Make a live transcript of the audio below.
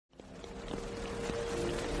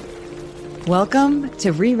Welcome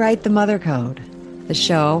to Rewrite the Mother Code, the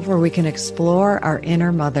show where we can explore our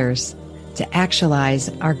inner mothers to actualize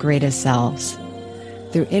our greatest selves.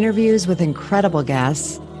 Through interviews with incredible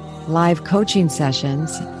guests, live coaching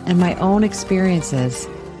sessions, and my own experiences,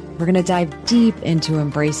 we're going to dive deep into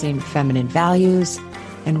embracing feminine values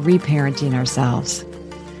and reparenting ourselves.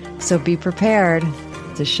 So be prepared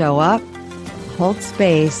to show up, hold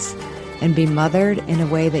space, and be mothered in a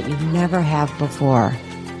way that you never have before,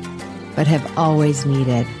 but have always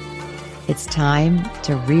needed. It's time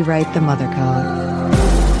to rewrite the mother code.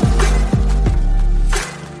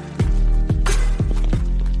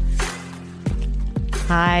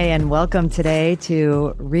 Hi, and welcome today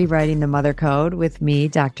to Rewriting the Mother Code with me,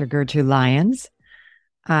 Dr. Gertrude Lyons.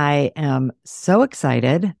 I am so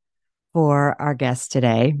excited for our guest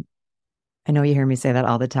today. I know you hear me say that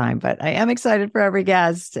all the time, but I am excited for every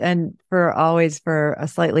guest and for a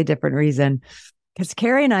slightly different reason. Because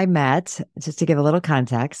Cari and I met, just to give a little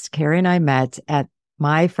context, Cari and I met at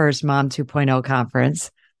my first Mom 2.0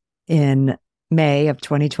 conference in May of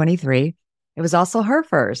 2023. It was also her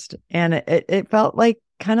first. And it felt like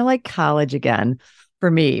kind of like college again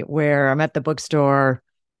for me, where I'm at the bookstore,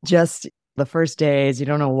 just the first days, you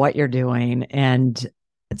don't know what you're doing. And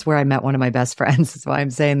it's where I met one of my best friends. That's why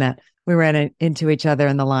I'm saying that. We ran into each other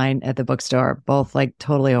in the line at the bookstore, both like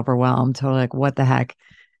totally overwhelmed, totally like, what the heck?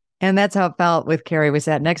 And that's how it felt with Cari. We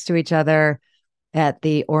sat next to each other at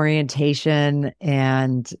the orientation,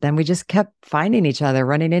 and then we just kept finding each other,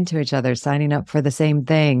 running into each other, signing up for the same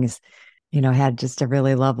things, had just a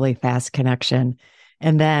really lovely, fast connection.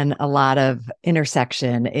 And then a lot of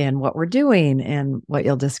intersection in what we're doing. And what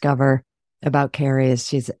you'll discover about Cari is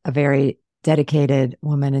she's a very dedicated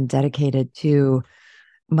woman and dedicated to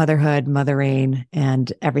motherhood, mothering,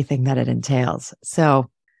 and everything that it entails.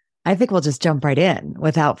 So I think we'll just jump right in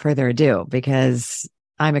without further ado, because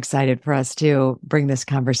I'm excited for us to bring this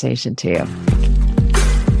conversation to you.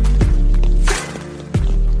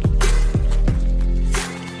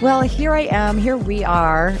 Well, here we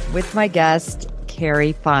are with my guest,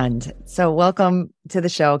 Cari Fund. So welcome to the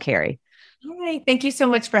show, Cari. Hi, thank you so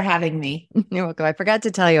much for having me. You're welcome. I forgot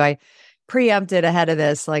to tell you, I preempted ahead of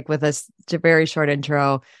this, like with a very short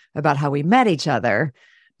intro about how we met each other,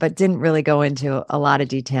 but didn't really go into a lot of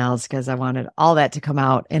details because I wanted all that to come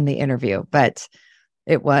out in the interview. But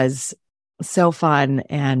it was so fun.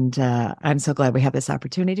 And I'm so glad we have this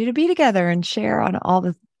opportunity to be together and share on all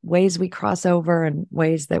the ways we cross over and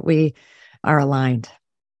ways that we are aligned.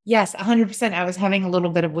 Yes, 100%. I was having a little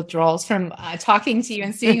bit of withdrawals from talking to you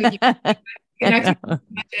and seeing you connected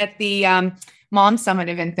at the Mom Summit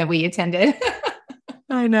event that we attended.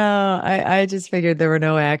 I know. I just figured there were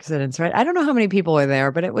no accidents, right? I don't know how many people were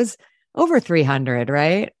there, but it was over 300,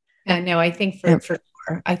 right? No, I think for sure.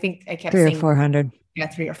 I think I kept 300 or 400. Yeah,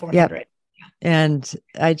 300 or 400. Yep. Yeah. And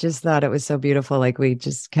I just thought it was so beautiful. Like we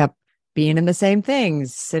just kept being in the same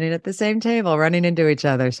things, sitting at the same table, running into each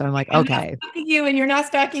other. So I'm like, I'm okay. not stalking you and you're not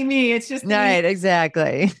stalking me. It's just right,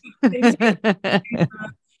 exactly.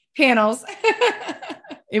 Panels.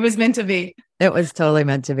 It was meant to be. It was totally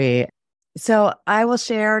meant to be. So I will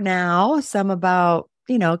share now some about,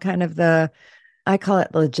 kind of I call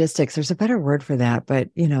it logistics. There's a better word for that, but,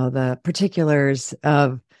 the particulars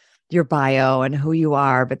of your bio and who you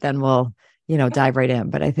are, but then we'll, dive right in.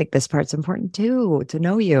 But I think this part's important too, to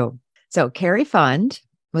know you. So Cari Fund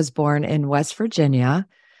was born in West Virginia,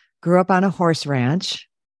 grew up on a horse ranch.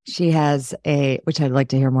 She has which I'd like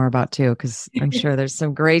to hear more about too, because I'm sure there's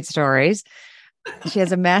some great stories. She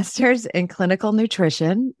has a master's in clinical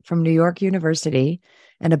nutrition from New York University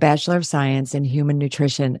and a Bachelor of Science in human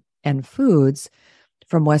nutrition and foods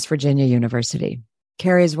from West Virginia University.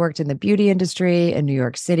 Cari has worked in the beauty industry in New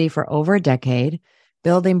York City for over a decade,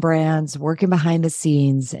 building brands, working behind the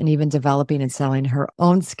scenes, and even developing and selling her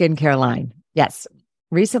own skincare line. Yes.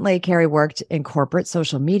 Recently, Cari worked in corporate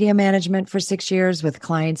social media management for 6 years with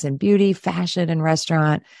clients in beauty, fashion, and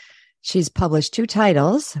restaurant. She's published 2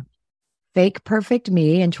 titles, Fake Perfect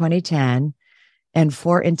Me in 2010 and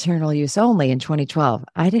For Internal Use Only in 2012.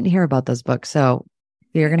 I didn't hear about those books, so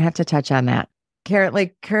you're going to have to touch on that.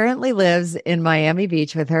 Currently lives in Miami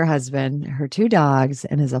Beach with her husband, her 2 dogs,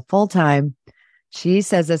 and is a full-time, she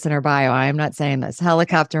says this in her bio, I am not saying this,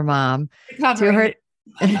 helicopter mom to her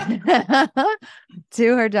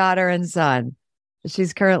to her daughter and son.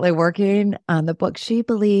 She's currently working on the book she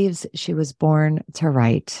believes she was born to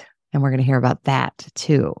write. And we're going to hear about that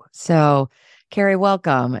too. So, Cari,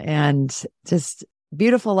 welcome. And just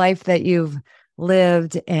beautiful life that you've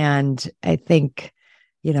lived. And I think,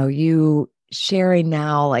 you sharing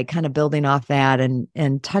now, like kind of building off that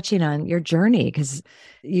and touching on your journey, because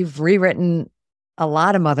you've rewritten a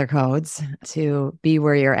lot of mother codes to be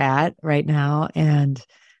where you're at right now, and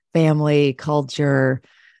family, culture,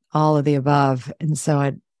 all of the above. And so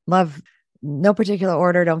I'd love, no particular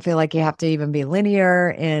order. Don't feel like you have to even be linear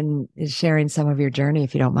in sharing some of your journey,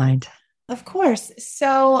 if you don't mind. Of course.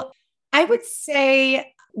 So I would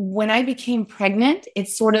say when I became pregnant, it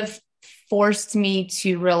sort of forced me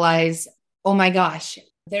to realize, oh my gosh,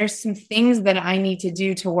 there's some things that I need to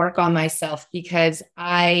do to work on myself, because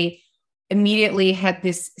I immediately had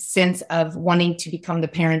this sense of wanting to become the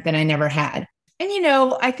parent that I never had. And,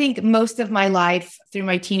 I think most of my life through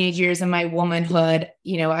my teenage years and my womanhood,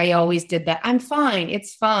 I always did that. I'm fine.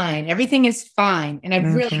 It's fine. Everything is fine. And I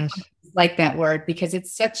really like that word because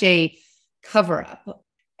it's such a cover up.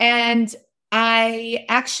 And I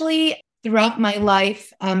actually, throughout my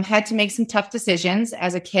life, had to make some tough decisions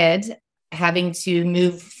as a kid, having to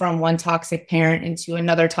move from one toxic parent into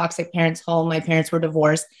another toxic parent's home. My parents were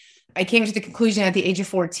divorced. I came to the conclusion at the age of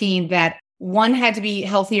 14 that one had to be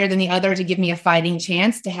healthier than the other to give me a fighting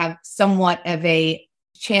chance to have somewhat of a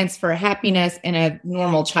chance for happiness and a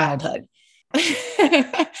normal childhood.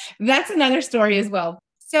 That's another story as well.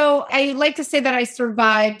 So I like to say that I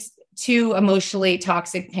survived two emotionally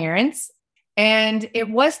toxic parents. And it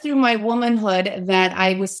was through my womanhood that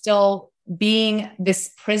I was still being this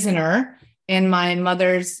prisoner in my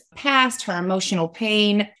mother's past, her emotional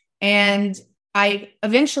pain. And I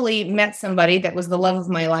eventually met somebody that was the love of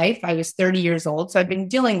my life. I was 30 years old. So I've been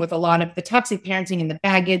dealing with a lot of the toxic parenting and the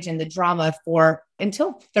baggage and the drama for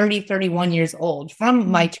until 30, 31 years old, from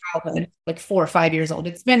my childhood, like 4 or 5 years old.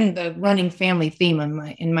 It's been the running family theme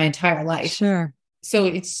in my entire life. Sure. So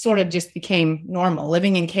it sort of just became normal.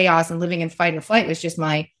 Living in chaos and living in fight or flight was just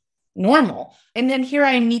my normal. And then here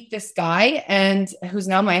I meet this guy, and who's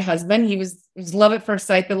now my husband. He was love at first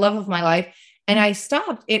sight, the love of my life. And I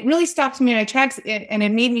stopped. It really stopped me in my tracks. And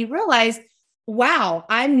it made me realize, wow,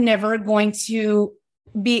 I'm never going to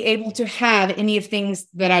be able to have any of things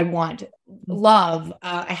that I want. Love,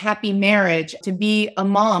 a happy marriage, to be a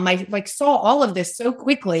mom. I saw all of this so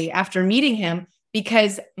quickly after meeting him,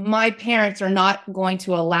 because my parents are not going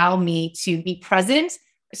to allow me to be present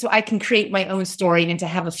so I can create my own story and to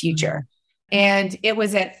have a future. And it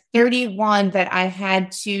was at 31 that I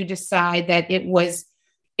had to decide that it was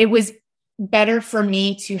better for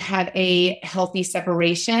me to have a healthy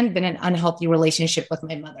separation than an unhealthy relationship with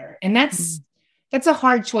my mother. And that's a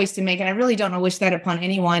hard choice to make. And I really don't wish that upon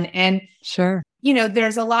anyone. And sure,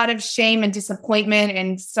 there's a lot of shame and disappointment,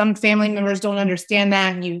 and some family members don't understand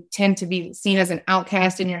that. And you tend to be seen as an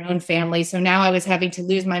outcast in your own family. So now I was having to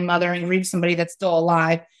lose my mother and grieve somebody that's still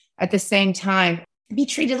alive at the same time, be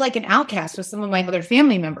treated like an outcast with some of my other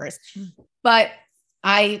family members. But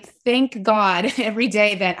I thank God every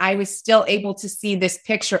day that I was still able to see this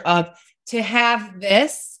picture of, to have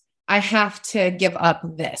this, I have to give up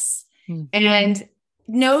this. And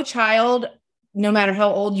no child, no matter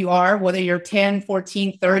how old you are, whether you're 10,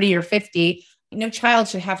 14, 30, or 50, no child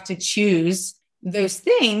should have to choose those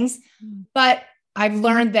things. But I've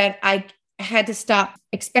learned that I had to stop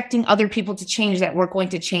expecting other people to change that weren't going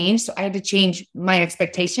to change. So I had to change my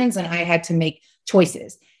expectations, and I had to make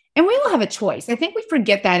choices. And we all have a choice. I think we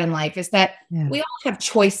forget that in life, is that we all have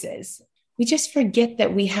choices. We just forget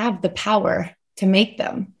that we have the power to make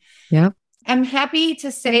them. Yeah. I'm happy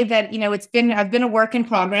to say that, I've been a work in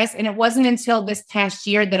progress, and it wasn't until this past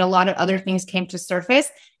year that a lot of other things came to surface.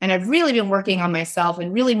 And I've really been working on myself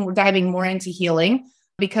and really diving more into healing,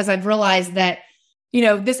 because I've realized that,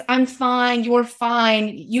 I'm fine, you're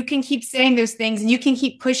fine. You can keep saying those things, and you can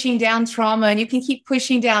keep pushing down trauma, and you can keep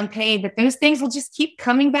pushing down pain, but those things will just keep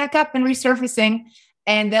coming back up and resurfacing,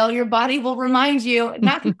 and your body will remind you,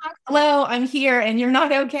 knock, knock, hello, I'm here, and you're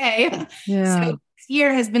not okay. Yeah. So this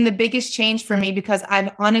year has been the biggest change for me, because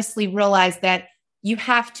I've honestly realized that you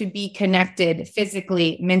have to be connected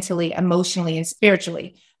physically, mentally, emotionally, and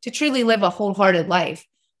spiritually to truly live a wholehearted life.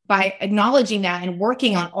 By acknowledging that and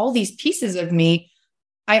working on all these pieces of me,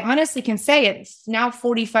 I honestly can say, it's now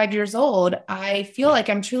 45 years old, I feel like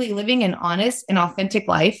I'm truly living an honest and authentic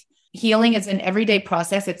life. Healing is an everyday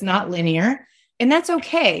process. It's not linear. And that's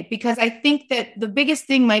okay, because I think that the biggest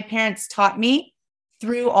thing my parents taught me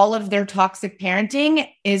through all of their toxic parenting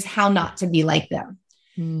is how not to be like them.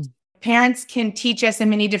 Parents can teach us in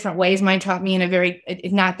many different ways. Mine taught me in a very,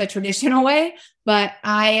 not the traditional way, but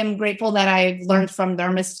I am grateful that I've learned from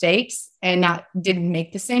their mistakes and didn't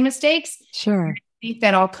make the same mistakes. Sure. I think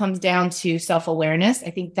that all comes down to self-awareness.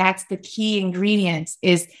 I think that's the key ingredient,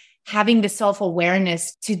 is having the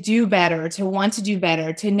self-awareness to do better, to want to do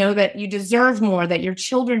better, to know that you deserve more, that your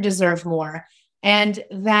children deserve more, and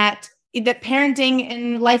that that parenting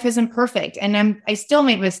and life isn't perfect, and I still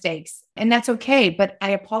make mistakes, and that's okay, but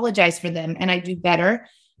I apologize for them and I do better.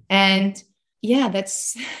 And yeah,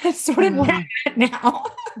 that's sort of where I'm at now.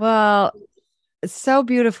 Well, so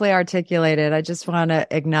beautifully articulated. I just want to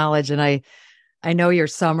acknowledge, and I know you're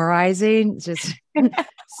summarizing just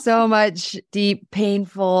so much deep,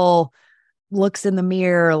 painful looks in the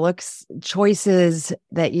mirror, choices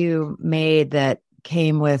that you made that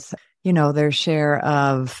came with, their share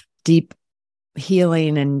of deep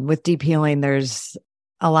healing. And with deep healing, there's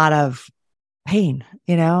a lot of pain,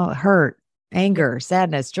 hurt, anger,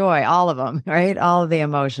 sadness, joy, all of them, right? All of the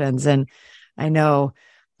emotions. And I know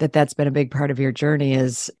that that's been a big part of your journey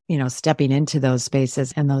is, stepping into those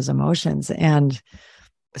spaces and those emotions, and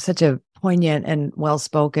such a poignant and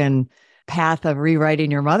well-spoken path of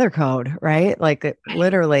rewriting your mother code, right? Like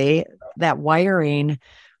literally that wiring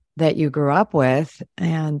that you grew up with.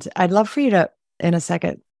 And I'd love for you to, in a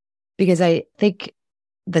second, because I think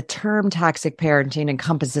the term toxic parenting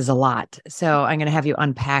encompasses a lot. So I'm going to have you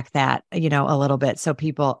unpack that, a little bit. So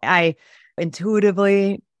I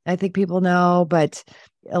intuitively, I think people know, but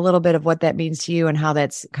a little bit of what that means to you and how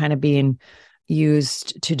that's kind of being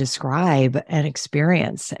used to describe an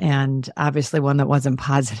experience, and obviously one that wasn't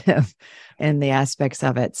positive in the aspects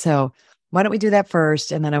of it. So why don't we do that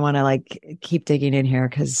first? And then I want to keep digging in here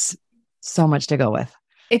because so much to go with.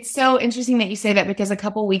 It's so interesting that you say that, because a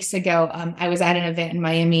couple of weeks ago, I was at an event in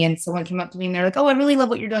Miami and someone came up to me and they're like, "Oh, I really love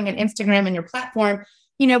what you're doing on Instagram and your platform."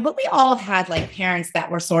 But we all had parents that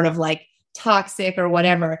were sort of toxic or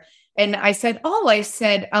whatever. And I said,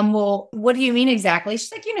 well, what do you mean exactly? She's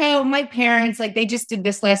like, my parents, they just did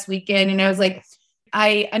this last weekend. And I was like,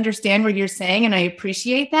 I understand what you're saying and I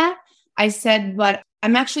appreciate that. I said, but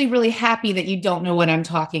I'm actually really happy that you don't know what I'm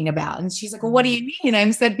talking about. And she's like, well, what do you mean? I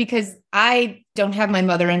said, because I don't have my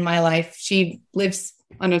mother in my life. She lives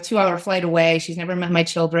on a 2-hour flight away. She's never met my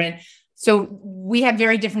children. So we have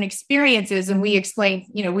very different experiences, and we explain,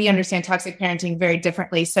 we understand toxic parenting very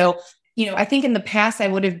differently. So I think in the past, I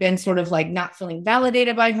would have been sort of not feeling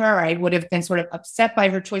validated by her. I would have been sort of upset by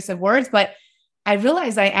her choice of words, but I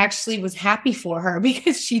realized I actually was happy for her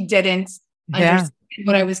because she didn't understand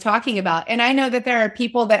what I was talking about. And I know that there are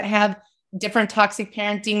people that have different toxic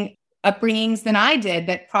parenting upbringings than I did,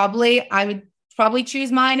 that I would probably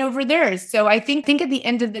choose mine over theirs. So I think at the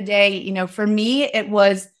end of the day, for me, it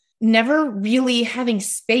was never really having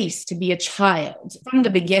space to be a child from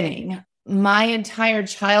the beginning. My entire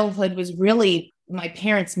childhood was really my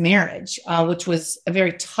parents' marriage, which was a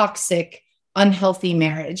very toxic, unhealthy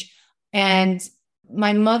marriage. And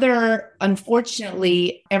my mother,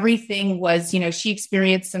 unfortunately, everything was, she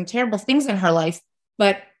experienced some terrible things in her life,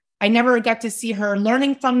 but I never got to see her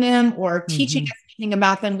learning from them or teaching us anything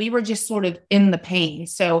about them. We were just sort of in the pain.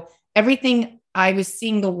 So everything, I was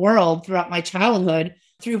seeing the world throughout my childhood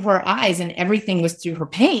through her eyes, and everything was through her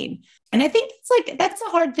pain. And I think it's that's a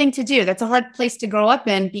hard thing to do. That's a hard place to grow up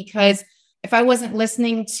in, because if I wasn't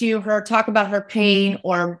listening to her talk about her pain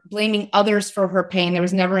or blaming others for her pain, there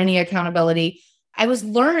was never any accountability. I was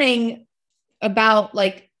learning about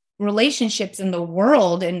relationships in the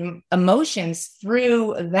world and emotions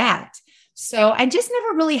through that. So I just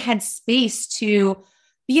never really had space to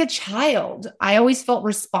be a child. I always felt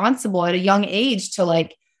responsible at a young age to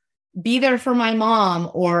be there for my mom,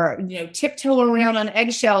 or, tiptoe around on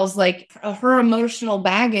eggshells, her emotional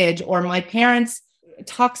baggage or my parents'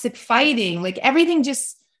 toxic fighting, everything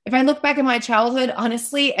just, if I look back at my childhood,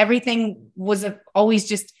 honestly, everything was always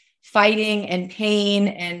just fighting and pain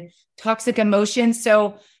and toxic emotions.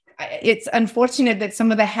 So it's unfortunate that some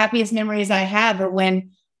of the happiest memories I have are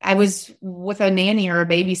when I was with a nanny or a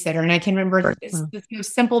babysitter. And I can remember this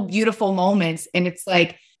simple, beautiful moments. And it's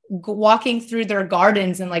walking through their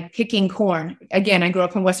gardens and picking corn. Again, I grew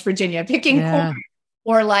up in West Virginia, picking corn,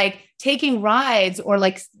 or taking rides, or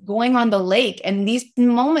going on the lake. And these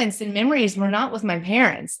moments and memories were not with my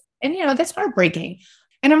parents. And, that's heartbreaking.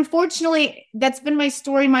 And unfortunately, that's been my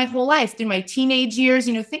story my whole life, through my teenage years.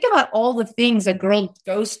 Think about all the things a girl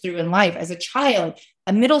goes through in life as a child,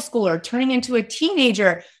 a middle schooler, turning into a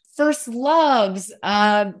teenager, first loves,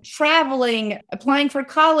 traveling, applying for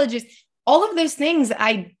colleges, all of those things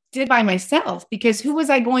I did by myself, because who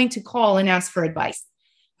was I going to call and ask for advice?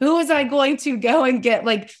 Who was I going to go and get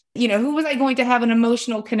who was I going to have an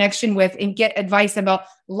emotional connection with and get advice about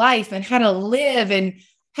life and how to live and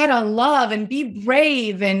how to love and be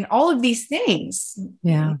brave and all of these things?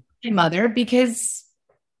 Yeah. My mother, because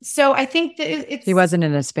so I think that she wasn't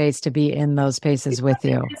in a space to be in those spaces with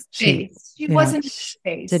you. She wasn't in a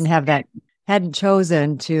space. Didn't have that, hadn't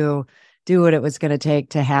chosen to do what it was going to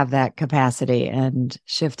take to have that capacity and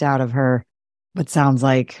shift out of her, what sounds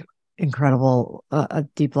like, incredible, a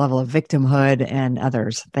deep level of victimhood and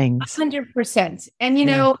others things. 100%. And,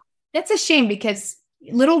 Yeah. that's a shame because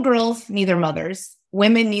little girls need their mothers,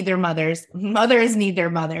 women need their mothers, mothers need their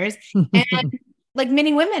mothers. And like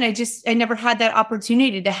many women, I never had that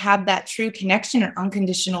opportunity to have that true connection or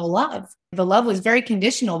unconditional love. The love was very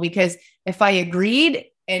conditional because if I agreed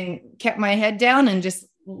and kept my head down and just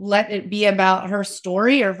let it be about her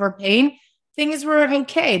story or her pain, things were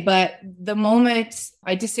okay. But the moment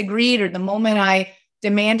I disagreed or the moment I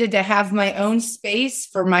demanded to have my own space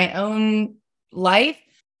for my own life,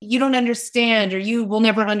 you don't understand or you will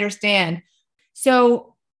never understand.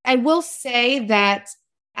 So I will say that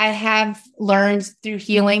I have learned through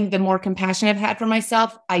healing, the more compassion I've had for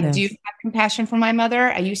myself. I do Yes. have compassion for my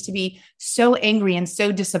mother. I used to be so angry and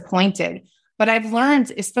so disappointed, but I've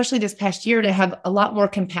learned, especially this past year, to have a lot more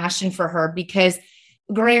compassion for her because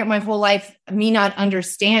growing up my whole life, me not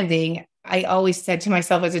understanding, I always said to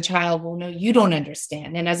myself as a child, well, no, you don't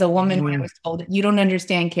understand. And as a woman, when I was told, you don't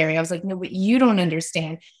understand, Cari, I was like, no, but you don't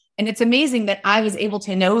understand. And it's amazing that I was able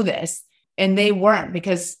to know this and they weren't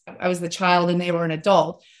because I was the child and they were an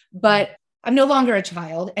adult. But I'm no longer a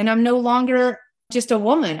child and I'm no longer just a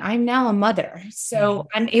woman. I'm now a mother. So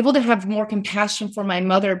I'm able to have more compassion for my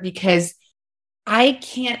mother because I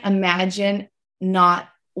can't imagine not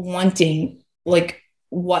wanting like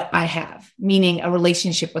what I have, meaning a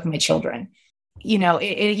relationship with my children.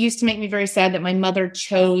 It used to make me very sad that my mother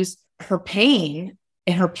chose her pain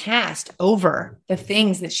in her past over the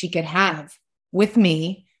things that she could have with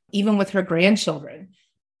me, even with her grandchildren.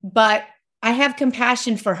 But I have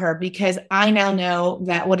compassion for her because I now know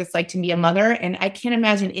that what it's like to be a mother. And I can't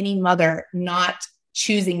imagine any mother not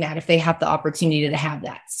choosing that if they have the opportunity to have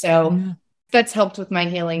that. So that's helped with my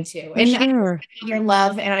healing too. And Sure. I her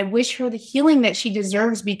love, and I wish her the healing that she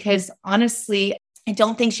deserves because honestly, I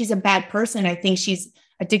don't think she's a bad person. I think she's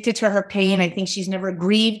addicted to her pain. I think she's never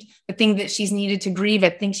grieved the thing that she's needed to grieve. I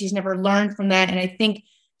think she's never learned from that. And I think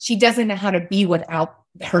she doesn't know how to be without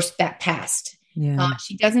that past. Yeah.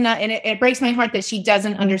 She doesn't know, and it breaks my heart that she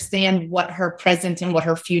doesn't understand what her present and what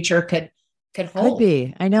her future could Could hold.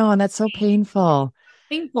 be. I know. And that's so painful.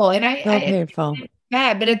 Painful. And So painful. it's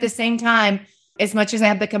bad, but at the same time, as much as I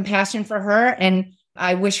have the compassion for her and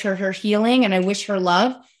I wish her healing and I wish her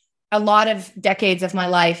love, a lot of decades of my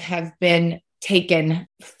life have been taken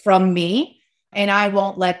from me. And I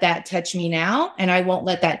won't let that touch me now. And I won't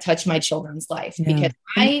let that touch my children's life because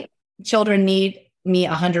my children need me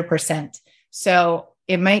 100%. So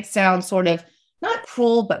it might sound sort of not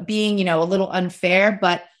cruel, but being, a little unfair,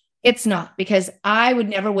 but it's not because I would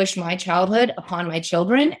never wish my childhood upon my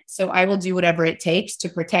children. So I will do whatever it takes to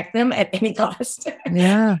protect them at any cost.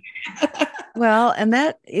 Yeah. Well, and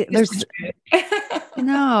it's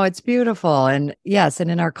beautiful. And yes,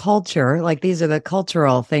 and in our culture, like these are the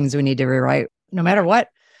cultural things we need to rewrite, no matter what,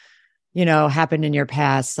 happened in your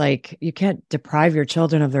past. Like you can't deprive your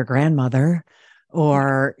children of their grandmother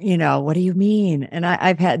or, what do you mean? And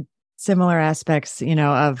I've had similar aspects,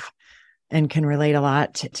 of, and can relate a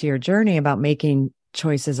lot to your journey about making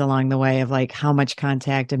choices along the way of like how much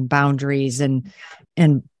contact and boundaries and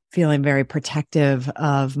feeling very protective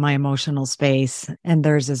of my emotional space and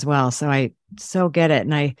theirs as well. So I so get it.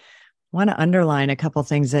 And I want to underline a couple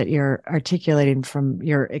things that you're articulating from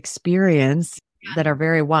your experience that are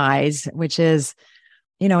very wise, which is,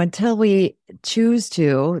 until we choose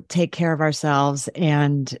to take care of ourselves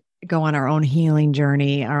and go on our own healing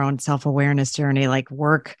journey, our own self-awareness journey, like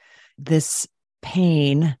work this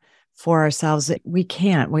pain for ourselves, we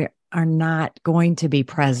are not going to be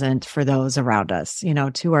present for those around us,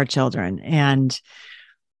 to our children. And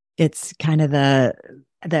it's kind of the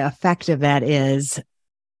effect of that is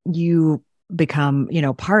you become,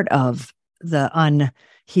 part of the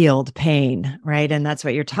unhealed pain, right? And that's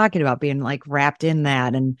what you're talking about, being like wrapped in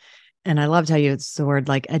that. And I loved how you used the word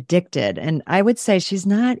like addicted. And I would say she's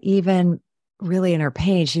not even really in her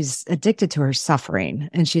pain. She's addicted to her suffering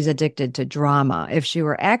and she's addicted to drama. If she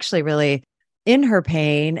were actually really in her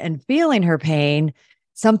pain and feeling her pain,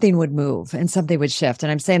 something would move and something would shift.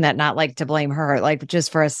 And I'm saying that not like to blame her, like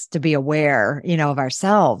just for us to be aware, of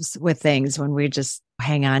ourselves with things when we just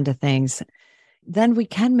hang on to things. Then we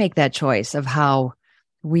can make that choice of how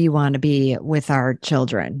we want to be with our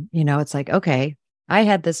children. It's like, okay, I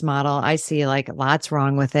had this model. I see like lots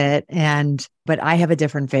wrong with it. But I have a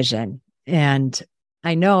different vision. And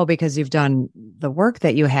I know because you've done the work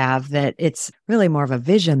that you have that it's really more of a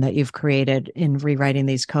vision that you've created in rewriting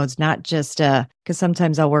these codes, not just because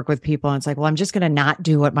sometimes I'll work with people and it's like, well, I'm just going to not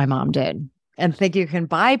do what my mom did and think you can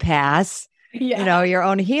bypass, your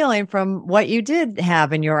own healing from what you did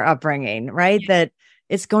have in your upbringing, right? That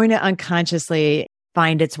it's going to unconsciously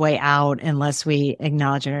find its way out unless we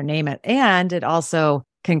acknowledge it or name it. And it also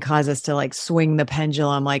can cause us to like swing the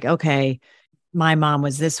pendulum, like, okay, my mom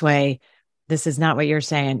was this way. This is not what you're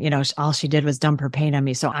saying. All she did was dump her pain on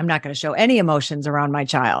me. So I'm not going to show any emotions around my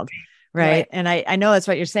child. Right. And I know that's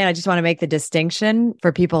what you're saying. I just want to make the distinction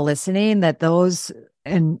for people listening that those,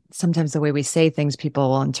 and sometimes the way we say things, people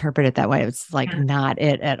will interpret it that way. It's like not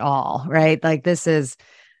it at all. Right. Like this is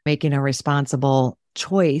making a responsible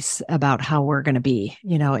choice about how we're going to be,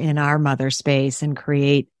 in our mother space and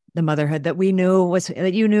create the motherhood that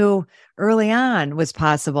that you knew early on was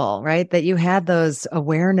possible, right? That you had those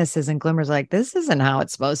awarenesses and glimmers like, this isn't how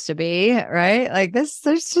it's supposed to be, right? Like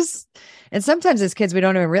and sometimes as kids, we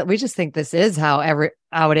don't even we just think this is how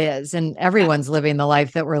it is. And everyone's living the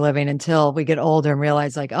life that we're living until we get older and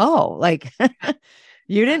realize like, oh, like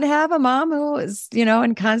you didn't have a mom who was,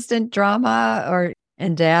 in constant drama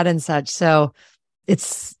and dad and such. So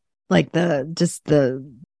it's like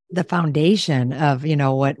the foundation of,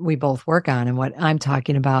 what we both work on and what I'm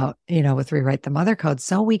talking about, with Rewrite the Mother Code.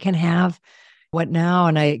 So we can have what now,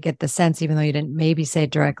 and I get the sense, even though you didn't maybe say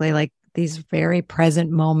it directly, like these very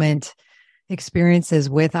present moment experiences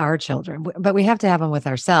with our children, but we have to have them with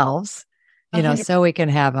ourselves, so we can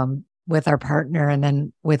have them with our partner and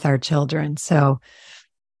then with our children. So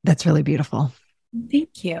that's really beautiful.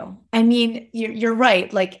 Thank you. I mean, you're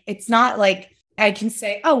right. Like, it's not like I can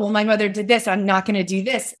say, oh, well, my mother did this, I'm not going to do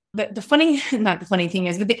this. But not the funny thing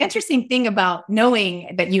is, but the interesting thing about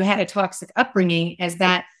knowing that you had a toxic upbringing is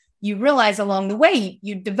that you realize along the way,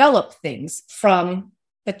 you develop things from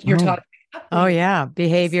that you're toxic upbringing. Oh yeah.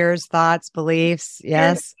 Behaviors, thoughts, beliefs.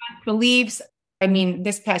 Yes. Beliefs. I mean,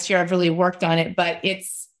 this past year, I've really worked on it, but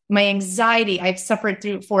it's my anxiety. I've suffered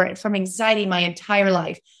from anxiety my entire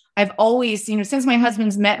life. I've always, since my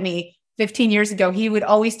husband's met me 15 years ago, he would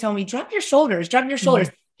always tell me, drop your shoulders,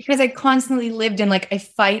 because I constantly lived in like a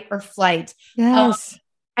fight or flight. Yes.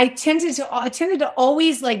 I tended to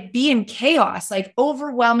always like be in chaos, like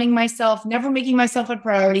overwhelming myself, never making myself a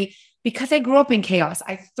priority because I grew up in chaos.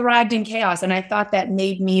 I thrived in chaos. And I thought that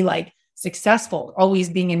made me like successful, always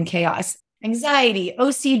being in chaos. Anxiety,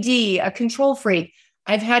 OCD, a control freak.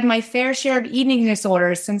 I've had my fair share of eating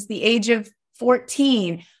disorders since the age of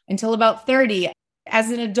 14 until about 30.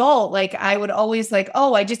 As an adult, like I would always like,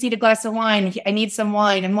 oh, I just need a glass of wine. I need some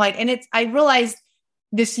wine. I'm like, I realized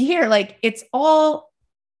this year, like it's all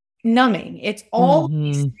numbing. It's all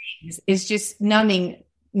these things is just numbing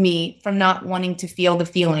me from not wanting to feel the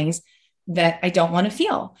feelings that I don't want to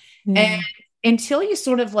feel. And until you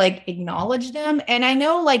sort of like acknowledge them. And I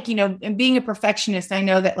know like, and being a perfectionist, I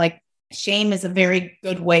know that like shame is a very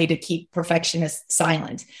good way to keep perfectionists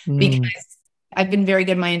silent because I've been very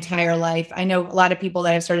good my entire life. I know a lot of people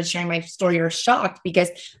that have started sharing my story are shocked because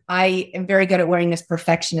I am very good at wearing this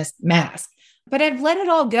perfectionist mask. But I've let it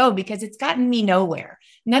all go because it's gotten me nowhere.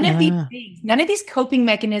 None of these things, none of these coping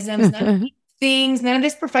mechanisms, none of these things, none of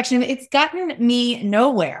this perfection, it's gotten me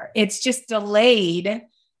nowhere. It's just delayed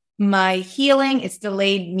my healing. It's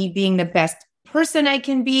delayed me being the best person I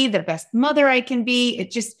can be, the best mother I can be.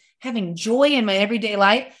 It's just having joy in my everyday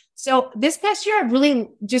life. So this past year, I really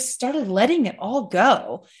just started letting it all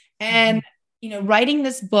go. And, writing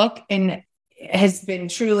this book has been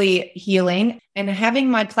truly healing, and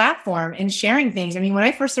having my platform and sharing things. I mean, when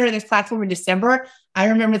I first started this platform in December, I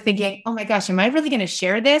remember thinking, oh my gosh, am I really going to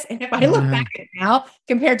share this? And if I look back at it now,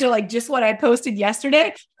 compared to like just what I posted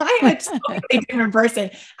yesterday, I am a totally different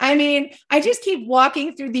person. I mean, I just keep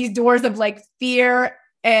walking through these doors of like fear,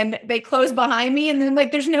 and they close behind me, and then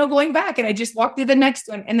like, there's no going back. And I just walk through the next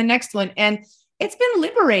one and the next one. And it's been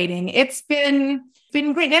liberating. It's been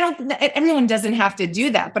great. Everyone doesn't have to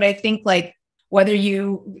do that, but I think like whether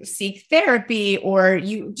you seek therapy or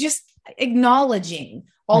you just acknowledging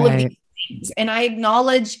all of these things. And I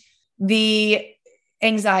acknowledge the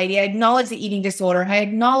anxiety. I acknowledge the eating disorder. I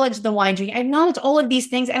acknowledge the wine drinking. I acknowledge all of these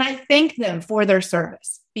things. And I thank them for their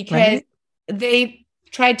service because they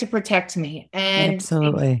tried to protect me and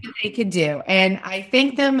absolutely what they could do. And I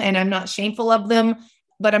thank them, and I'm not shameful of them,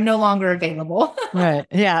 but I'm no longer available. Right.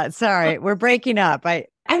 Yeah. Sorry. We're breaking up. I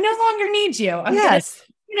no longer need you. I'm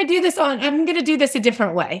going to do this a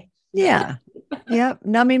different way. Yeah. Yep.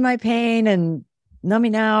 Numbing my pain and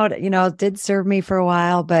numbing out, did serve me for a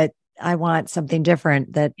while, but I want something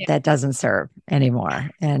different that doesn't serve anymore.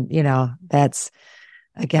 And, that's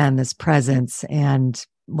again, this presence, and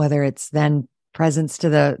whether it's then presence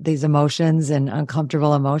to these emotions and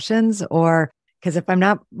uncomfortable emotions, or because if I'm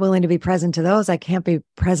not willing to be present to those, I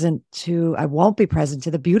won't be present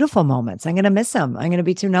to the beautiful moments. I'm going to miss them. I'm going to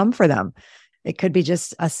be too numb for them. It could be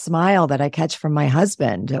just a smile that I catch from my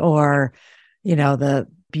husband, or, the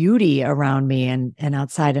beauty around me and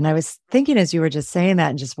outside. And I was thinking as you were just saying that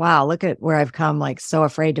and just, wow, look at where I've come, like so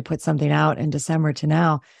afraid to put something out in December to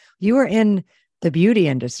now. You were in the beauty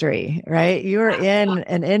industry, right? You were in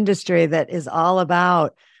an industry that is all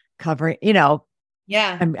about covering,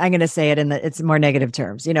 Yeah. I'm going to say it it's more negative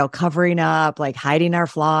terms, covering up, like hiding our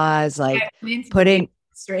flaws, like putting,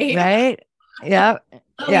 straight. right? Yeah.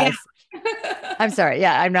 Oh, Yes. yeah. I'm sorry.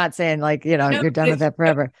 Yeah. I'm not saying like, No, you're done with that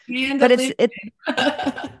forever, but it's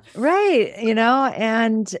right.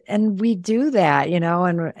 And we do that,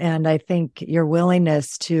 and I think your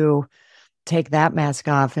willingness to take that mask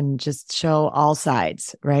off and just show all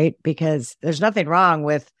sides, right? Because there's nothing wrong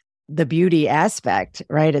with the beauty aspect,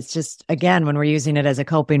 right? It's just, again, when we're using it as a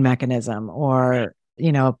coping mechanism or,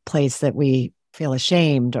 a place that we feel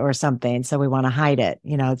ashamed or something. So we want to hide it.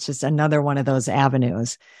 It's just another one of those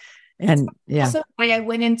avenues. And yeah. Also, why I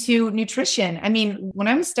went into nutrition. I mean, when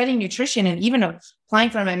I was studying nutrition and even applying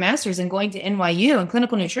for my master's and going to NYU and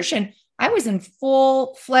clinical nutrition, I was in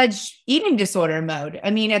full-fledged eating disorder mode. I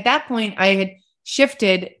mean, at that point, I had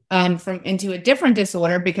shifted from into a different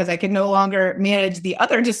disorder because I could no longer manage the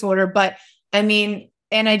other disorder. But I mean,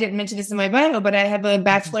 and I didn't mention this in my bio, but I have a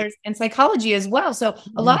bachelor's in psychology as well. So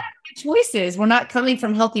a lot of my choices were not coming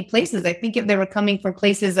from healthy places. I think if they were coming from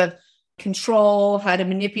places of control, how to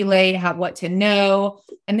manipulate, what to know.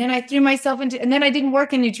 And then I threw myself into, and then I didn't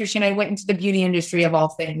work in nutrition. I went into the beauty industry of all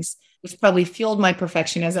things, which probably fueled my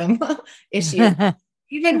perfectionism issue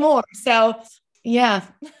even more. So yeah.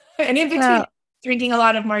 And in between drinking a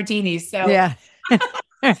lot of martinis. So yeah.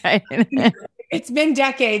 Right. It's been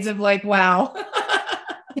decades of like, wow.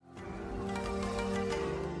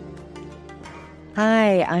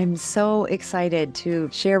 Hi, I'm so excited to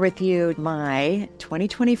share with you my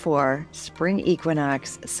 2024 Spring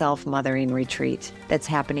Equinox Self-Mothering Retreat that's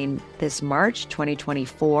happening this March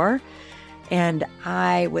 2024. And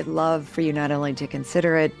I would love for you not only to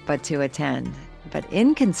consider it, but to attend. But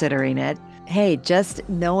in considering it, hey, just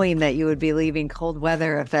knowing that you would be leaving cold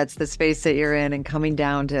weather, if that's the space that you're in, and coming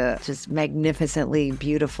down to just magnificently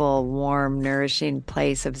beautiful, warm, nourishing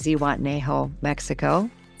place of Zihuatanejo, Mexico.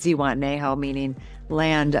 Zihuatanejo meaning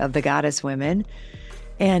land of the goddess women,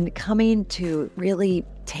 and coming to really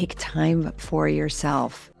take time for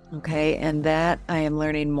yourself. Okay. And that I am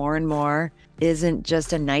learning more and more isn't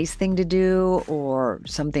just a nice thing to do or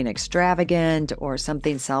something extravagant or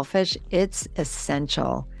something selfish. It's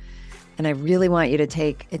essential. And I really want you to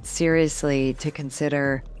take it seriously, to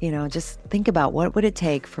consider, just think about what would it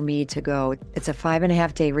take for me to go. It's a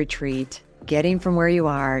 5.5-day retreat, getting from where you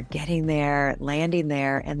are, getting there, landing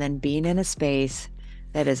there, and then being in a space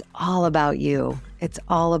that is all about you. It's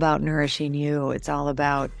all about nourishing you. It's all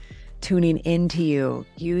about tuning into you,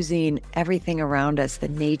 using everything around us, the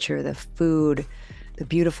nature, the food, the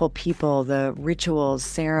beautiful people, the rituals,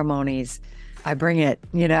 ceremonies. I bring it,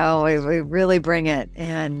 we really bring it.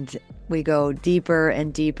 And we go deeper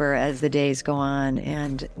and deeper as the days go on,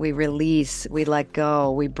 and we release, we let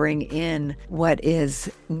go, we bring in what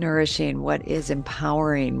is nourishing, what is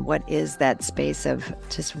empowering, what is that space of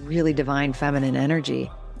just really divine feminine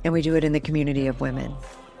energy. And we do it in the community of women.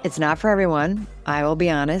 It's not for everyone. I will be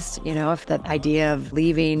honest, if that idea of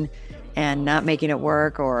leaving and not making it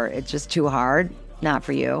work, or it's just too hard, not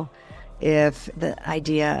for you. If the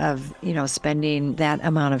idea of, spending that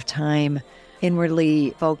amount of time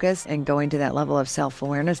inwardly focused and going to that level of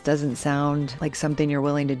self-awareness doesn't sound like something you're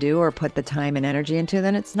willing to do or put the time and energy into,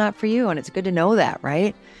 then it's not for you. And it's good to know that,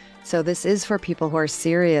 right? So this is for people who are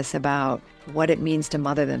serious about what it means to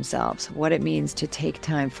mother themselves, what it means to take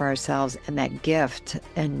time for ourselves, and that gift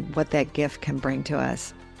and what that gift can bring to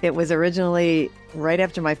us. It was originally right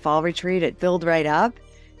after my fall retreat. It filled right up.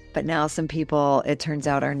 But now some people, it turns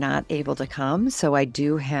out, are not able to come. So I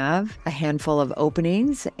do have a handful of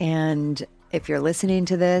openings. And if you're listening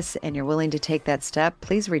to this and you're willing to take that step,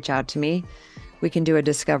 please reach out to me. We can do a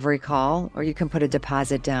discovery call, or you can put a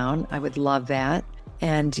deposit down. I would love that.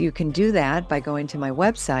 And you can do that by going to my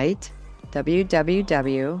website,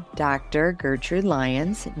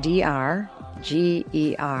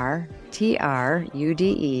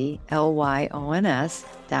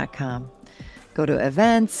 www.drgertrudelyons.com. Go to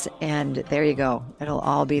events, and there you go. It'll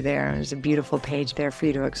all be there. There's a beautiful page there for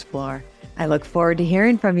you to explore. I look forward to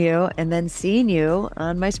hearing from you and then seeing you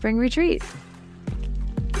on my spring retreat.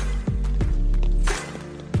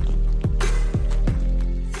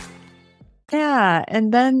 Yeah.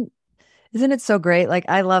 And then isn't it so great? Like,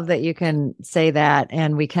 I love that you can say that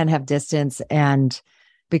and we can have distance, and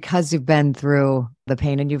because you've been through the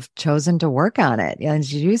pain and you've chosen to work on it. And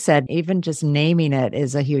as you said, even just naming it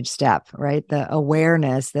is a huge step, right? The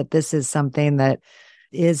awareness that this is something that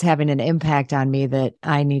is having an impact on me that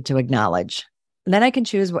I need to acknowledge. And then I can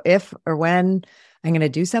choose if or when I'm going to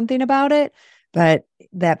do something about it. But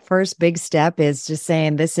that first big step is just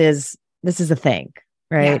saying, this is a thing,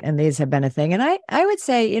 right? Yeah. And these have been a thing. And I would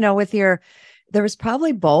say, there was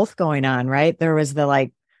probably both going on, right? There was the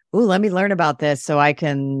like, ooh, let me learn about this so I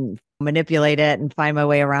can manipulate it and find my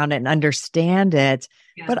way around it and understand it.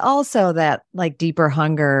 Yeah. But also that like deeper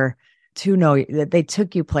hunger to know that they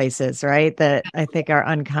took you places, right? That I think our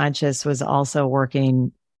unconscious was also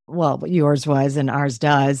working, well, yours was and ours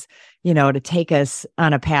does, to take us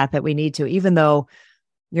on a path that we need to, even though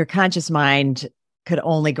your conscious mind could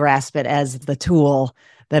only grasp it as the tool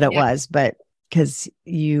that it Yeah. was. But because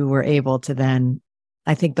you were able to then,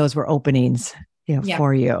 I think those were openings, Yeah.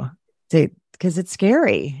 for you because it's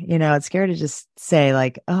scary, it's scary to just say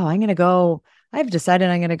like, oh, I've decided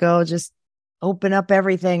I'm going to go just open up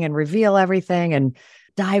everything and reveal everything and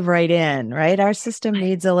dive right in, right? Our system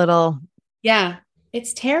needs a little. Yeah.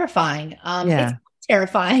 It's terrifying. Yeah. It's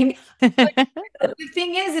terrifying. But the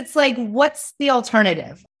thing is, it's like, what's the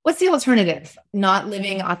alternative? What's the alternative? Not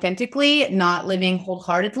living authentically, not living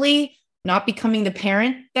wholeheartedly, not becoming the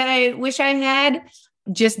parent that I wish I had,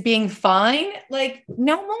 just being fine. Like,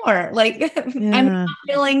 no more. Like, Yeah. I'm not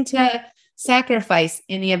willing to sacrifice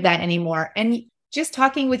any of that anymore. And just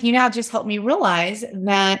talking with you now just helped me realize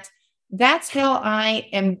that that's how I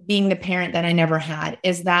am being the parent that I never had,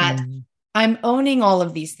 is that I'm owning all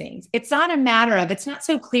of these things. It's not a matter of, it's not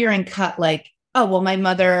so clear and cut like, oh, well, my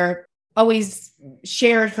mother always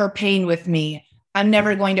shared her pain with me. I'm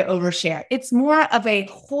never going to overshare. It's more of a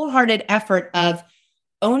wholehearted effort of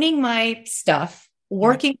owning my stuff,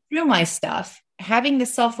 working through my stuff, having the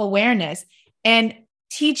self-awareness, and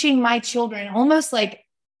teaching my children almost like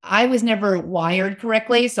I was never wired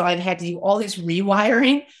correctly. So I've had to do all this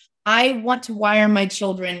rewiring. I want to wire my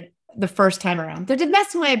children the first time around. They're the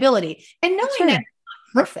best of my ability. And knowing that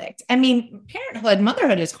it's not perfect. I mean, parenthood,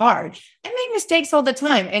 motherhood is hard. I make mistakes all the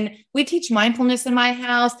time. And we teach mindfulness in my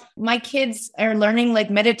house. My kids are learning like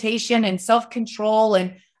meditation and self-control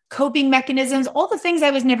and coping mechanisms, all the things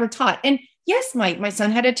I was never taught. And yes, my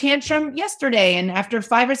son had a tantrum yesterday. And after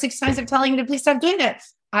 5 or 6 times of telling him to please stop doing that,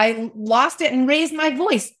 I lost it and raised my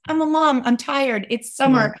voice. I'm a mom. I'm tired. It's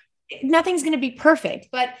summer. Nothing's going to be perfect.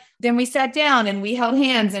 But then we sat down and we held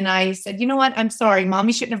hands and I said, you know what? I'm sorry.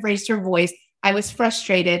 Mommy shouldn't have raised her voice. I was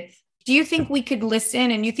frustrated. Do you think we could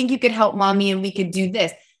listen? And you think you could help mommy and we could do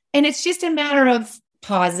this? And it's just a matter of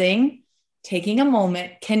pausing, taking a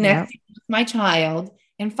moment, connecting with my child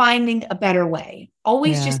and finding a better way.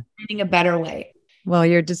 Always just finding a better way. Well,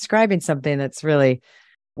 you're describing something that's really,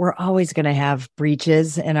 we're always going to have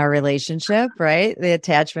breaches in our relationship, right? The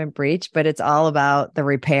attachment breach, but it's all about the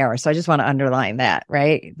repair. So I just want to underline that,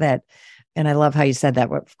 right? And I love how you said that.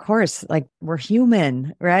 Of course, like we're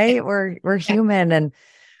human, right? We're human and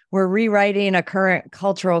we're rewriting a current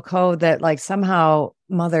cultural code that like somehow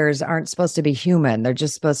mothers aren't supposed to be human. They're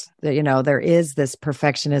just supposed to, there is this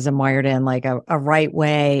perfectionism wired in like a right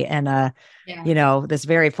way and this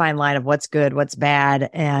very fine line of what's good, what's bad.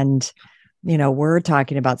 And we're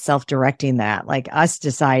talking about self-directing that, like us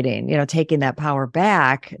deciding, taking that power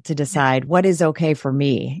back to decide what is okay for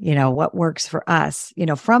me, what works for us,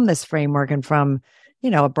 from this framework and from,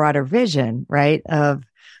 a broader vision, right, of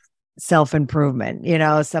self-improvement,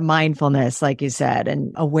 some mindfulness, like you said,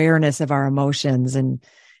 and awareness of our emotions. And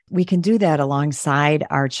we can do that alongside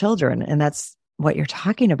our children. And that's what you're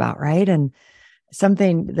talking about, right? And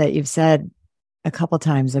something that you've said a couple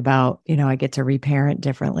times about, I get to reparent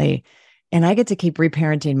differently. And I get to keep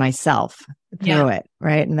reparenting myself through it.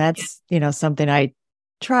 Right. And that's, something I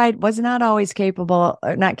tried, was not always capable,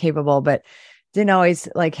 or not capable, but didn't always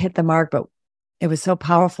like hit the mark. But it was so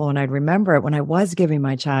powerful. And I'd remember it when I was giving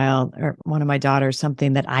my child or one of my daughters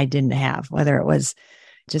something that I didn't have, whether it was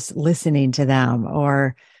just listening to them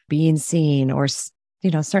or being seen or,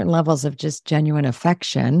 certain levels of just genuine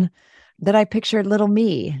affection that I pictured little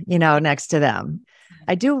me, next to them.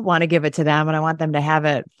 I do want to give it to them and I want them to have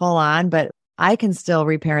it full on, but I can still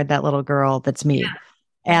reparent that little girl that's me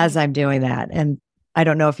as I'm doing that. And I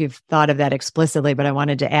don't know if you've thought of that explicitly, but I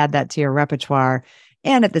wanted to add that to your repertoire.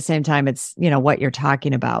 And at the same time, it's, what you're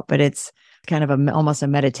talking about, but it's kind of almost a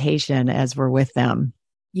meditation as we're with them.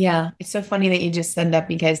 Yeah. It's so funny that you just said that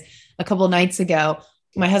because a couple of nights ago,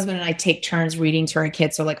 my husband and I take turns reading to our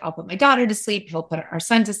kids. So like I'll put my daughter to sleep, he'll put our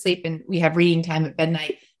son to sleep, and we have reading time at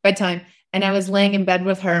bedtime. And I was laying in bed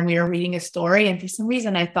with her and we were reading a story. And for some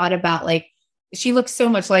reason I thought about like, she looks so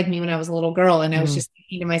much like me when I was a little girl. And I was just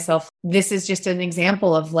thinking to myself, this is just an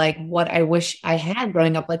example of like what I wish I had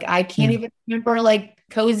growing up. Like I can't even remember like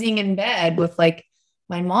cozying in bed with like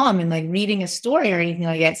my mom and like reading a story or anything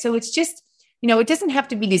like that. So it's just, it doesn't have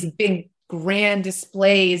to be these big grand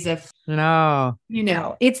displays of, No.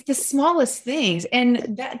 it's the smallest things.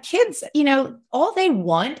 And that kids, all they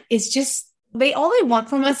want is just, all they want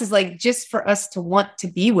from us is like, just for us to want to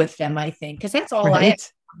be with them, I think. Cause that's all Right.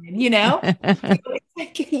 It's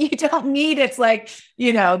like, you don't need, it's like,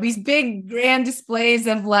 these big grand displays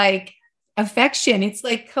of like affection. It's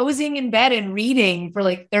like cozying in bed and reading for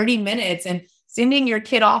like 30 minutes and sending your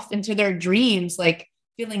kid off into their dreams, like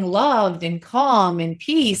feeling loved and calm and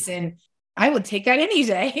peace. And I would take that any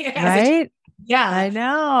day. Right. Yeah. I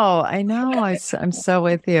know. I'm so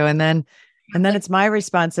with you. And then it's my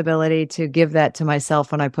responsibility to give that to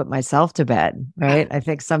myself when I put myself to bed. Right. I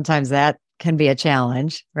think sometimes that can be a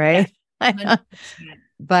challenge. Right. Yeah.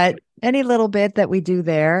 But any little bit that we do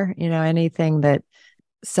there, anything that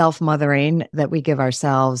self-mothering that we give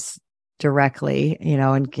ourselves directly,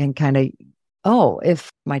 and can kind of,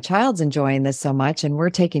 if my child's enjoying this so much and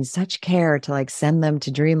we're taking such care to like send them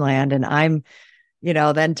to dreamland and I'm,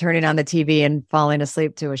 then turning on the TV and falling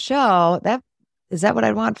asleep to a show, is that what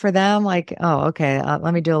I want for them? Like, oh, okay,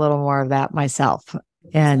 let me do a little more of that myself.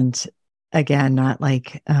 And again, not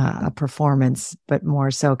like a performance, but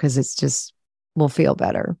more so because it's just, we'll feel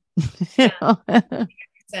better.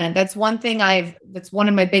 That's one thing that's one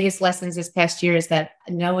of my biggest lessons this past year is that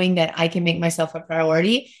knowing that I can make myself a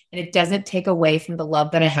priority and it doesn't take away from the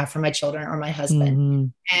love that I have for my children or my husband.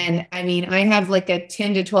 Mm-hmm. And I mean, I have like a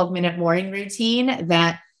 10 to 12 minute morning routine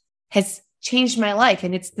that has changed my life.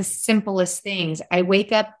 And it's the simplest things. I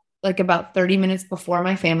wake up like about 30 minutes before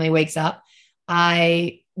my family wakes up.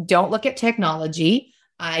 I don't look at technology.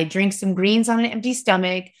 I drink some greens on an empty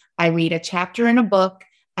stomach. I read a chapter in a book.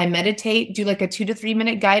 I meditate, do like a 2 to 3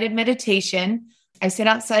 minute guided meditation. I sit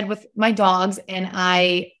outside with my dogs and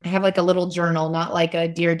I have like a little journal, not like a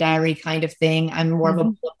Dear Diary kind of thing. I'm more of a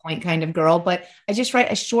bullet point kind of girl, but I just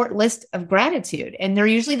write a short list of gratitude. And they're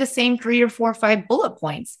usually the same 3 or 4 or 5 bullet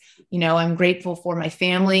points. I'm grateful for my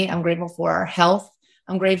family. I'm grateful for our health.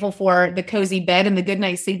 I'm grateful for the cozy bed and the good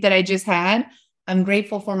night's sleep that I just had. I'm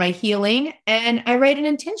grateful for my healing. And I write an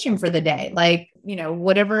intention for the day, like,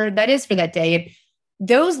 whatever that is for that day. And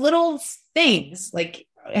those little things like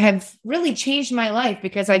have really changed my life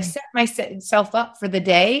because I've set myself up for the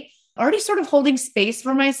day, already sort of holding space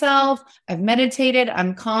for myself. I've meditated,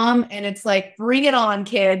 I'm calm, and it's like, bring it on,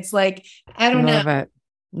 kids. Like, I don't know. It.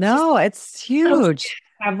 No, it's huge.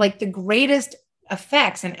 Have like the greatest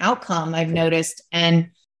effects and outcome I've noticed. And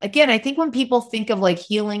again, I think when people think of like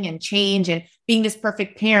healing and change and being this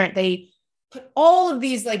perfect parent, they put all of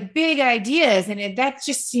these like big ideas and that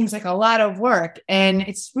just seems like a lot of work. And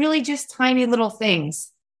it's really just tiny little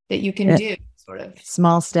things that you can do sort of.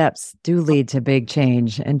 Small steps do lead to big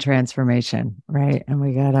change and transformation. Right. And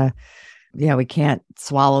we can't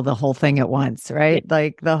swallow the whole thing at once. Right.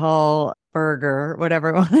 Like the whole burger,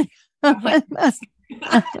 whatever.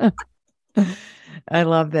 I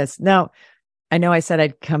love this. Now, I know I said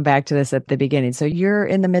I'd come back to this at the beginning. So you're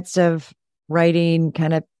in the midst of writing,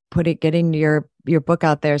 kind of getting your book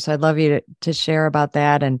out there. So I'd love you to share about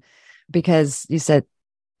that. And because you said,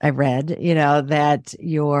 I read, that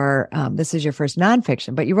this is your first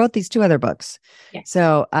nonfiction, but you wrote these 2 other books. Yeah.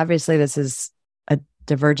 So obviously this is a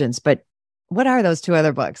divergence, but what are those 2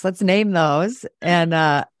 other books? Let's name those. And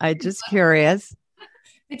I'm just curious.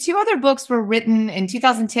 The 2 other books were written in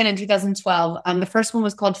 2010 and 2012. The first one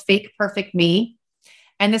was called Fake Perfect Me.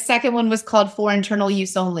 And the second one was called For Internal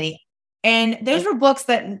Use Only. And those were books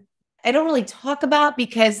that I don't really talk about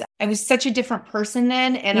because I was such a different person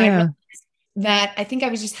then. And I realized that I think I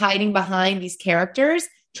was just hiding behind these characters,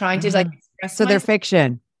 trying to like express So they're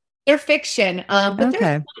fiction. They're fiction. But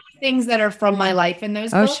there's things that are from my life in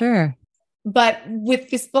those books. Oh, sure. But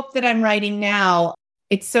with this book that I'm writing now,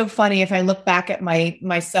 it's so funny if I look back at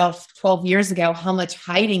myself 12 years ago, how much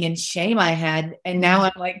hiding and shame I had. And now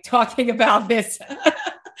I'm like talking about this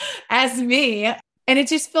as me. And it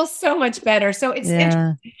just feels so much better. So it's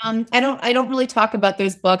interesting. I don't really talk about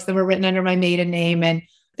those books that were written under my maiden name, and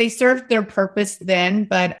they served their purpose then.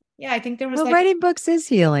 But yeah, I think there was writing books is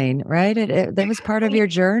healing, right? That was part of your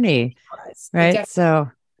journey, right? So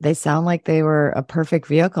they sound like they were a perfect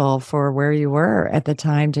vehicle for where you were at the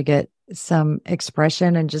time to get some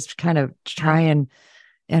expression and just kind of try and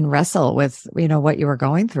wrestle with, what you were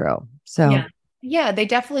going through. So yeah, they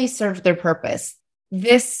definitely served their purpose.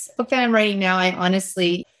 This book that I'm writing now, I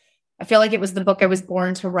feel like it was the book I was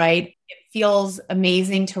born to write. It feels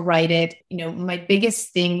amazing to write it. My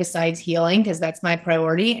biggest thing besides healing, because that's my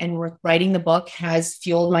priority, and writing the book has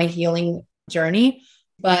fueled my healing journey.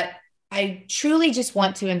 But I truly just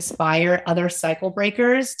want to inspire other cycle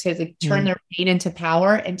breakers to like, turn their pain into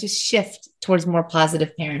power and to shift towards more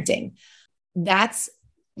positive parenting. That's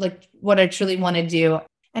like what I truly want to do.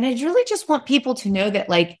 And I really just want people to know that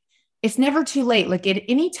like it's never too late. Like at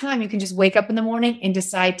any time you can just wake up in the morning and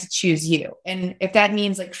decide to choose you. And if that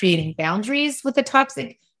means like creating boundaries with a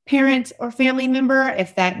toxic parent or family member,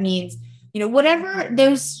 if that means, whatever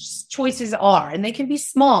those choices are, and they can be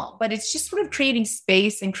small, but it's just sort of creating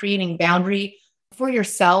space and creating boundary for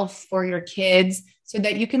yourself, for your kids, so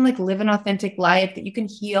that you can like live an authentic life, that you can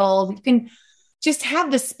heal, you can just have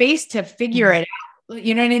the space to figure it out.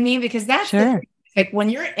 You know what I mean? Because that's like when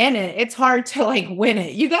you're in it, it's hard to like win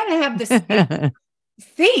it. You got to have the space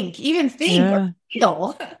think or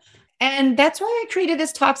feel. And that's why I created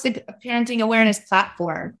this toxic parenting awareness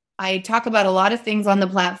platform. I talk about a lot of things on the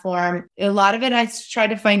platform. A lot of it I try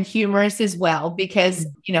to find humorous as well, because,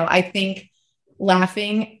 I think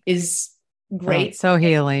laughing is great. Oh, so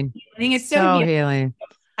healing. I think it's so healing.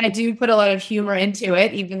 I do put a lot of humor into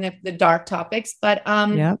it, even if the dark topics, but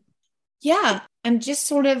yeah, I'm just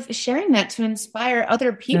sort of sharing that to inspire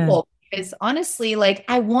other people, because honestly, like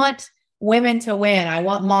I want women to win. I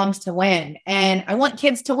want moms to win, and I want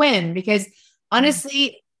kids to win, because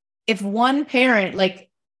honestly, if one parent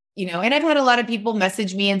and I've had a lot of people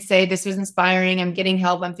message me and say, this was inspiring. I'm getting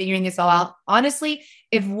help. I'm figuring this all out. Honestly,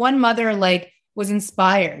 if one mother was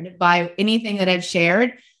inspired by anything that I've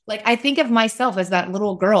shared, I think of myself as that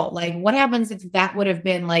little girl. Like, what happens if that would have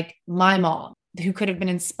been like my mom, who could have been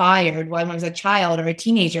inspired when I was a child or a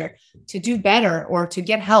teenager to do better or to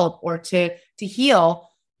get help or to heal?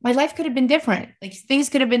 My life could have been different. Like things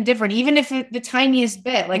could have been different, even if the tiniest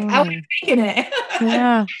bit. Like I would have taken it.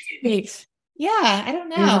 Yeah. Yeah, I don't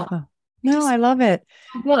know. Beautiful. No, I love it.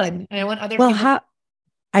 Good. And I want other people.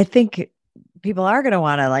 I think people are going to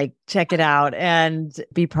want to check it out and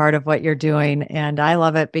be part of what you're doing. And I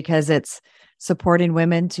love it because it's supporting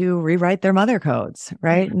women to rewrite their mother codes,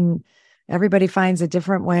 right? Mm-hmm. And everybody finds a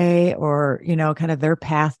different way or, kind of their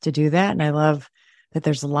path to do that. And I love that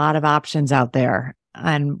there's a lot of options out there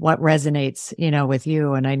on what resonates, with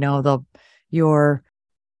you. And I know your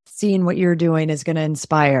seeing what you're doing is going to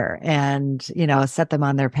inspire and, set them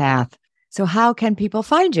on their path. So how can people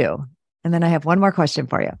find you? And then I have one more question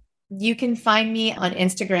for you. You can find me on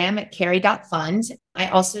Instagram at cari.fund. I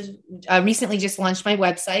also recently just launched my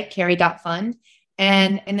website, cari.fund.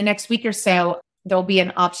 And in the next week or so, there'll be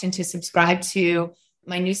an option to subscribe to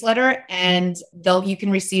my newsletter, and you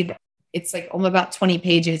can receive, it's about 20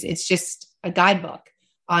 pages. It's just a guidebook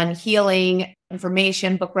on healing,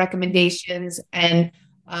 information, book recommendations, and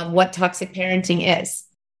what toxic parenting is.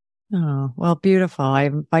 Oh, well, beautiful. I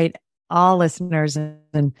invite all listeners,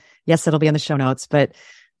 and yes, it'll be in the show notes, but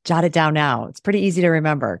jot it down now. It's pretty easy to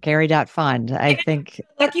remember. Cari.fund. I think.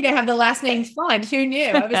 Lucky to have the last name Fund. Who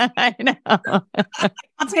knew? I know.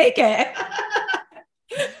 I'll take it.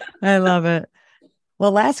 I love it.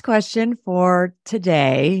 Well, last question for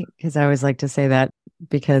today, because I always like to say that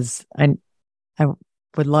because I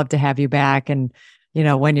would love to have you back, and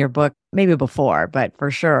when your book, maybe before, but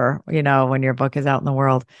for sure, when your book is out in the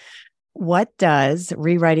world. What does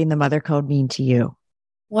rewriting the mother code mean to you?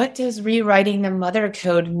 What does rewriting the mother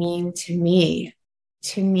code mean to me?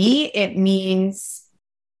 To me, it means,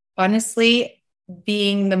 honestly,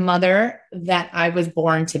 being the mother that I was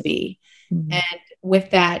born to be. Mm-hmm. And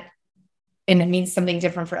with that, and it means something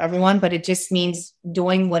different for everyone, but it just means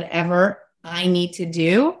doing whatever I need to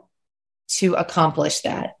do to accomplish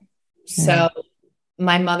that. Yeah. So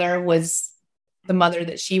my mother was the mother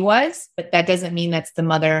that she was, but that doesn't mean that's the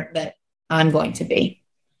mother that I'm going to be.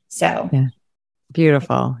 So yeah.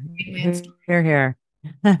 Beautiful. You're here.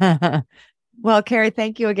 Well, Cari,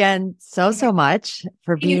 thank you again so much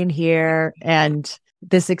for being here and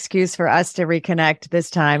this excuse for us to reconnect this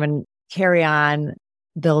time and carry on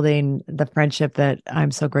building the friendship that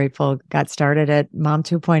I'm so grateful got started at Mom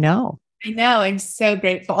 2.0. I know. I'm so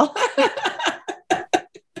grateful.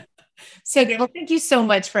 So grateful. Thank you so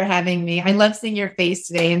much for having me. I love seeing your face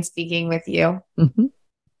today and speaking with you. Mm-hmm.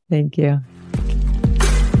 Thank you.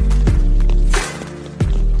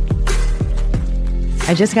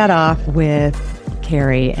 I just got off with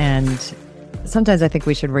Cari, and sometimes I think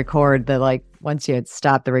we should record once you had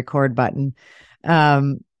stopped the record button,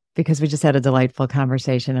 because we just had a delightful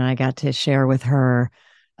conversation, and I got to share with her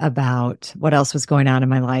about what else was going on in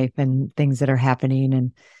my life and things that are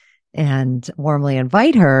happening, and warmly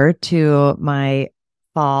invite her to my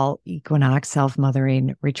fall equinox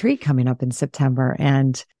self-mothering retreat coming up in September.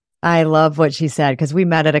 And I love what she said, because we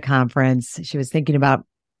met at a conference. She was thinking about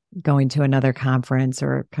going to another conference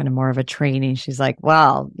or kind of more of a training. She's like,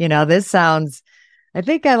 well, this sounds I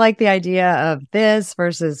think I like the idea of this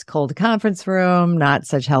versus cold conference room, not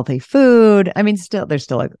such healthy food. I mean, there's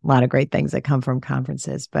still a lot of great things that come from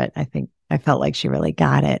conferences, but I think I felt like she really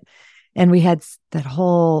got it. And we had that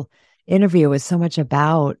whole interview was so much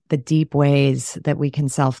about the deep ways that we can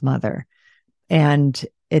self-mother. And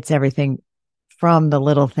it's everything from the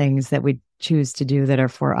little things that we choose to do that are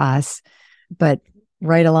for us. But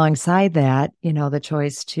right alongside that, the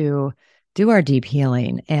choice to do our deep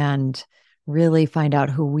healing and really find out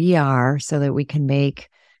who we are so that we can make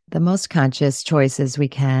the most conscious choices we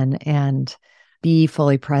can and be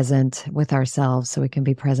fully present with ourselves so we can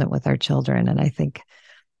be present with our children. And I think,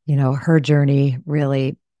 her journey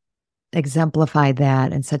really exemplified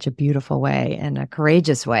that in such a beautiful way and a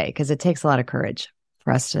courageous way, because it takes a lot of courage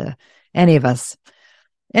for us to, any of us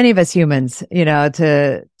humans,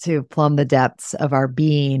 to plumb the depths of our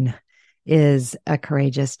being is a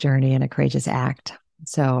courageous journey and a courageous act.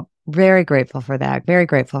 So very grateful for that. Very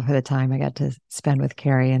grateful for the time I got to spend with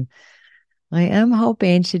Cari. And I am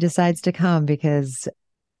hoping she decides to come, because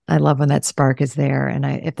I love when that spark is there. And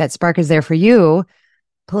if that spark is there for you,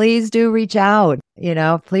 please do reach out.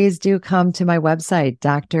 Please do come to my website,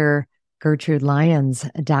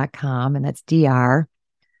 drgertrudelyons.com. And that's DR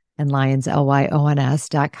and Lyons,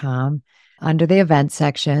 LYONS.com, under the event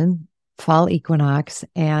section, fall equinox,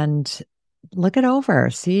 and look it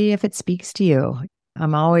over. See if it speaks to you.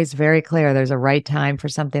 I'm always very clear there's a right time for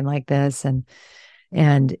something like this. And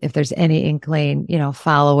if there's any inkling,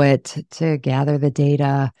 follow it to gather the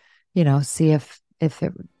data, see if it,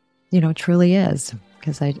 truly is,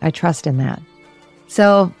 because I trust in that.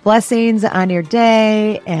 So blessings on your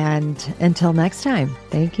day. And until next time,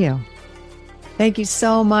 thank you. Thank you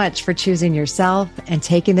so much for choosing yourself and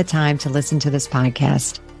taking the time to listen to this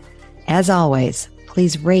podcast. As always,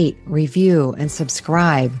 please rate, review, and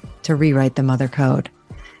subscribe to Rewrite the Mother Code.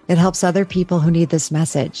 It helps other people who need this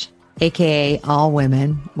message, aka all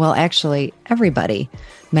women, well, actually everybody,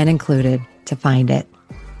 men included, to find it.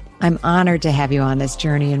 I'm honored to have you on this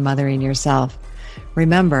journey in mothering yourself.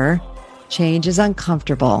 Remember, change is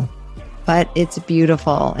uncomfortable, but it's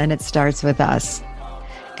beautiful, and it starts with us.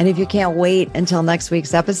 And if you can't wait until next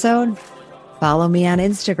week's episode, follow me on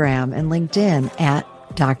Instagram and LinkedIn at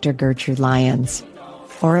Dr. Gertrude Lyons,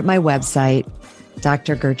 or at my website,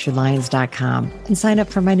 drgertrudelyons.com, and sign up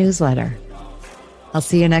for my newsletter. I'll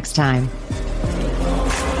see you next time.